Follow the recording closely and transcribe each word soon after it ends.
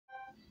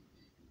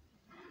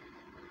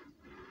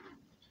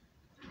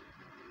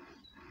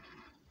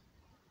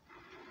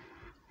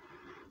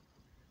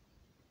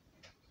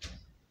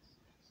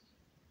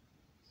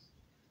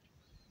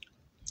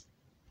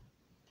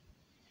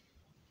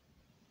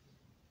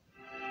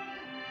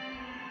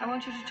I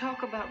want you to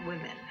talk about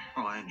women.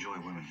 Oh, I enjoy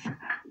women.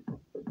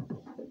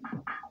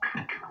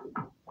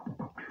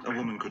 A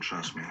woman could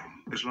trust me,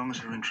 as long as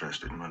her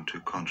interests didn't run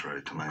too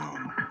contrary to my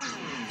own.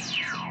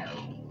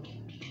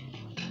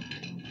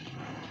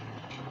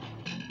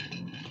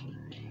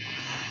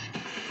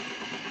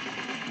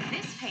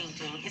 This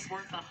painting is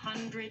worth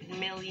 $100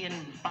 million.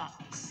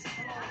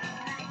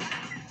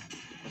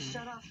 They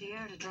shut off the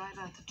air to drive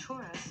out the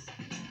tourists.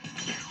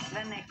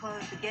 Then they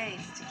close the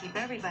gates to keep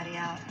everybody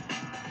out.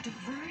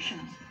 Diversion.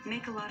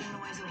 Make a lot of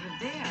noise over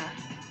there.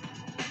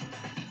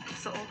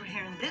 So over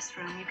here in this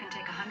room, you can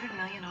take $100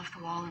 million off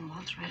the wall and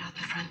waltz right out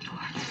the front door.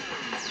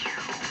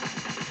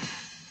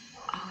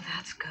 Oh,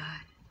 that's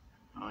good.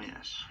 Oh,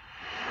 yes.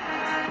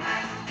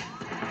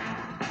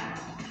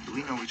 Do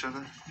we know each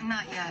other?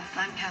 Not yet.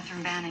 I'm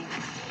Catherine Banning.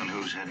 And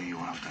whose head are you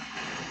after?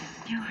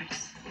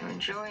 Yours. You're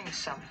enjoying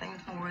something,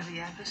 a worthy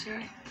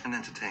adversary? An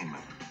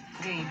entertainment.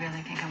 Do you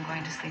really think I'm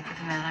going to sleep with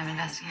the man I'm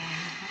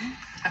investigating?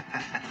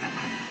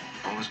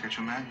 Always get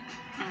your man?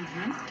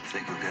 Mm-hmm.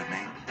 Think you'll get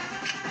me?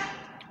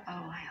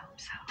 Oh, I hope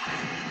so.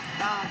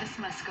 Oh, this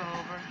must go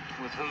over.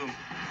 With whom?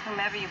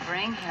 Whomever you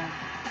bring here.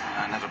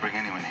 I never bring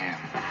anyone here.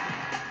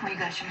 Well, you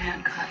got your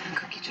hand caught in a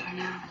cookie jar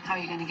now. How are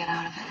you going to get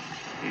out of it?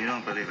 You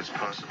don't believe it's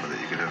possible that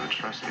you could ever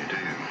trust me, do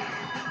you?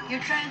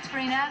 You're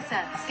transferring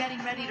assets,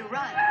 getting ready to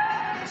run.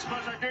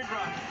 Suppose I did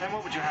run. Then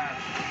what would you have?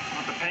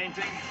 Not the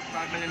painting,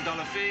 $5 million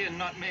fee, and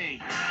not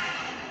me.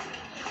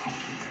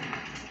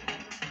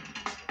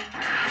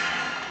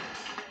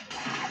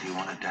 Do you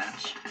want to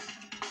dance?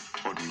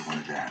 Or do you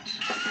want to dance?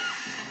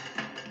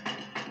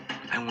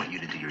 I want you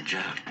to do your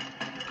job.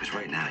 Because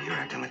right now, you're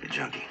acting like a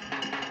junkie.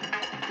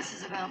 This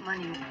is about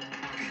money.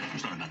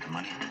 It's not about the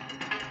money.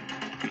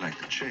 You like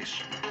the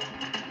chase.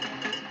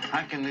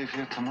 I can leave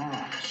here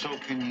tomorrow. So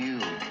can you.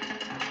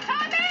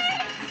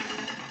 Tommy!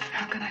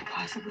 How can I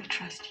possibly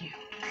trust you?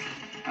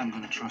 I'm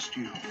going to trust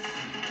you.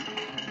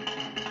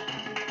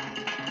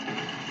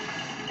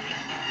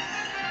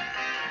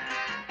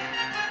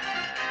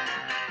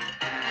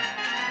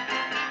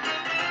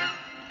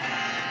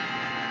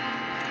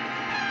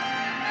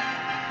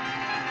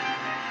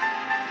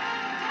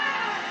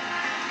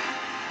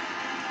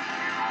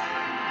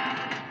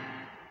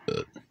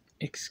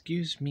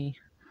 Excuse me.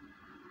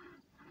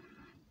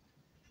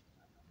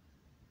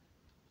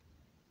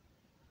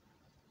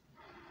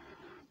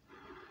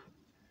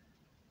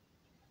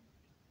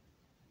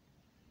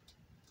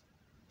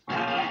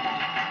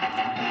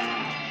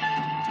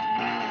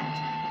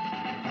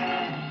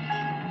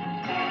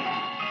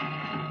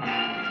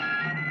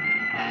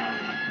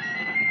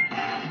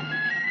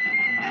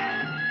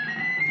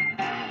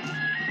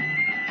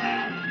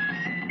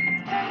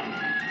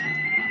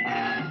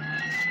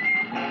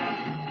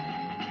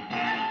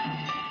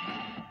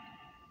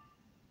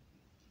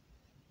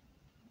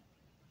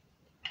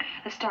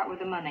 Let's start with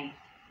the money.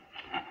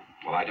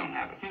 Well, I don't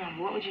have it.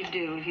 What would you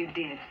do if you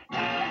did?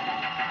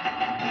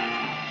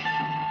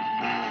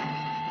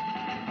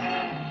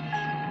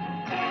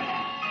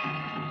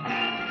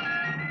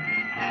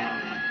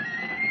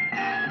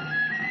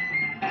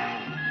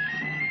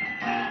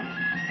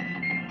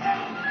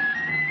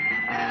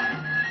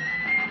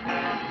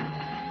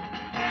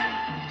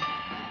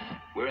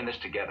 We're in this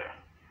together.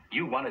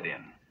 You want it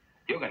in.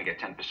 You're going to get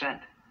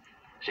 10%.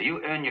 So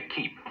you earn your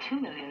keep.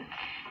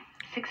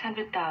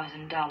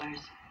 $2,600,000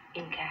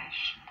 in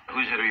cash.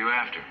 Whose head are you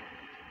after?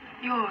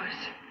 Yours.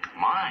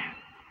 Mine.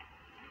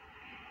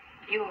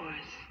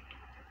 Yours.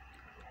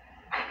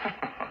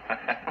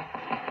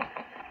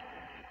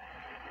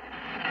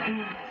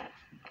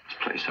 Let's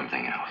play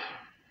something else.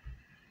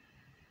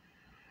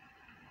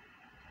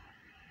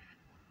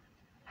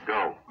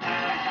 Go.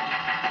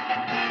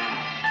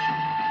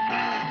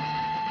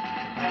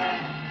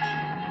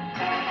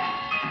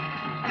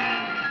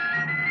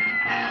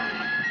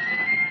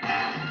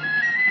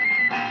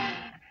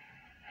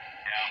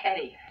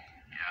 Eddie.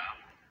 Yeah?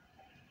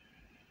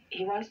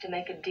 He wants to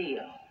make a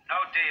deal. No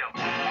deal.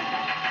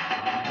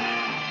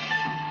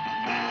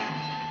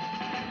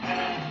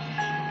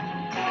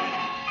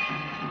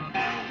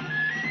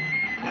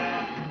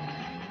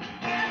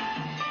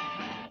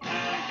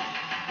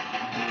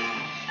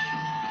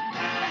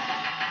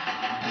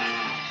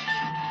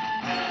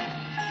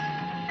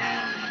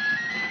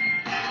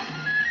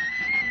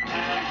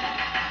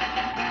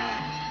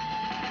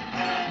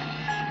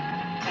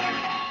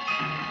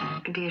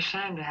 I'd be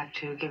ashamed to have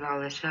to give all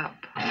this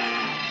up.